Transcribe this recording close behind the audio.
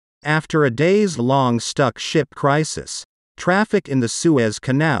After a days-long stuck ship crisis, traffic in the Suez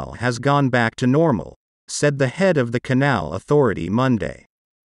Canal has gone back to normal, said the head of the Canal Authority Monday.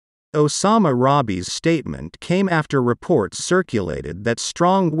 Osama Rabie's statement came after reports circulated that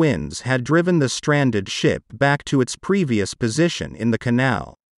strong winds had driven the stranded ship back to its previous position in the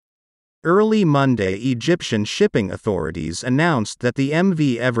canal. Early Monday, Egyptian shipping authorities announced that the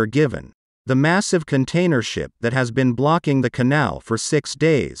MV Ever Given, the massive container ship that has been blocking the canal for 6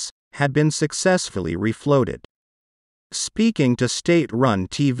 days, had been successfully refloated. Speaking to state-run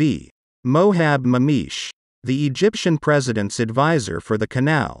TV, Mohab Mamish, the Egyptian president's advisor for the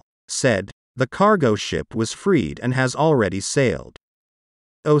canal, said, "The cargo ship was freed and has already sailed."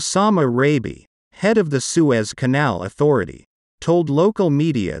 Osama Rabi, head of the Suez Canal Authority, told local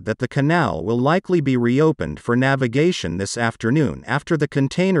media that the canal will likely be reopened for navigation this afternoon after the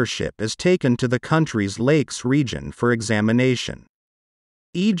container ship is taken to the country's lakes region for examination.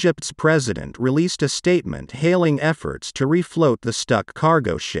 Egypt's president released a statement hailing efforts to refloat the stuck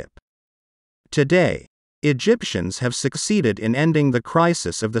cargo ship. Today, Egyptians have succeeded in ending the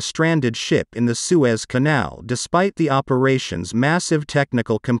crisis of the stranded ship in the Suez Canal despite the operation's massive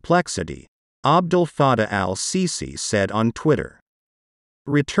technical complexity, Abdel Fattah al-Sisi said on Twitter.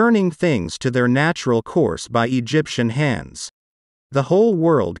 Returning things to their natural course by Egyptian hands. The whole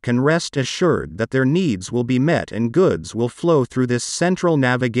world can rest assured that their needs will be met and goods will flow through this central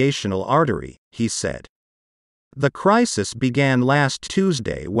navigational artery, he said. The crisis began last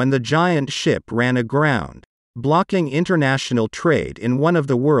Tuesday when the giant ship ran aground, blocking international trade in one of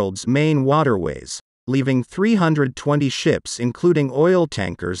the world's main waterways, leaving 320 ships including oil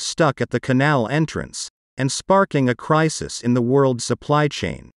tankers stuck at the canal entrance, and sparking a crisis in the world supply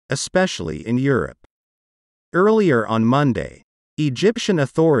chain, especially in Europe. Earlier on Monday, Egyptian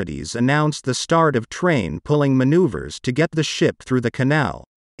authorities announced the start of train-pulling maneuvers to get the ship through the canal,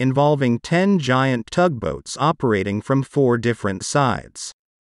 involving 10 giant tugboats operating from 4 different sides.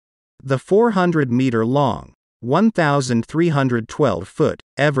 The 400-meter-long, 1,312-foot,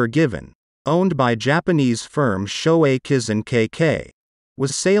 Ever Given, owned by Japanese firm Shoei Kisen KK,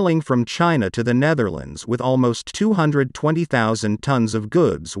 was sailing from China to the Netherlands with almost 220,000 tons of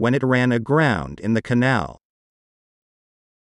goods when it ran aground in the canal.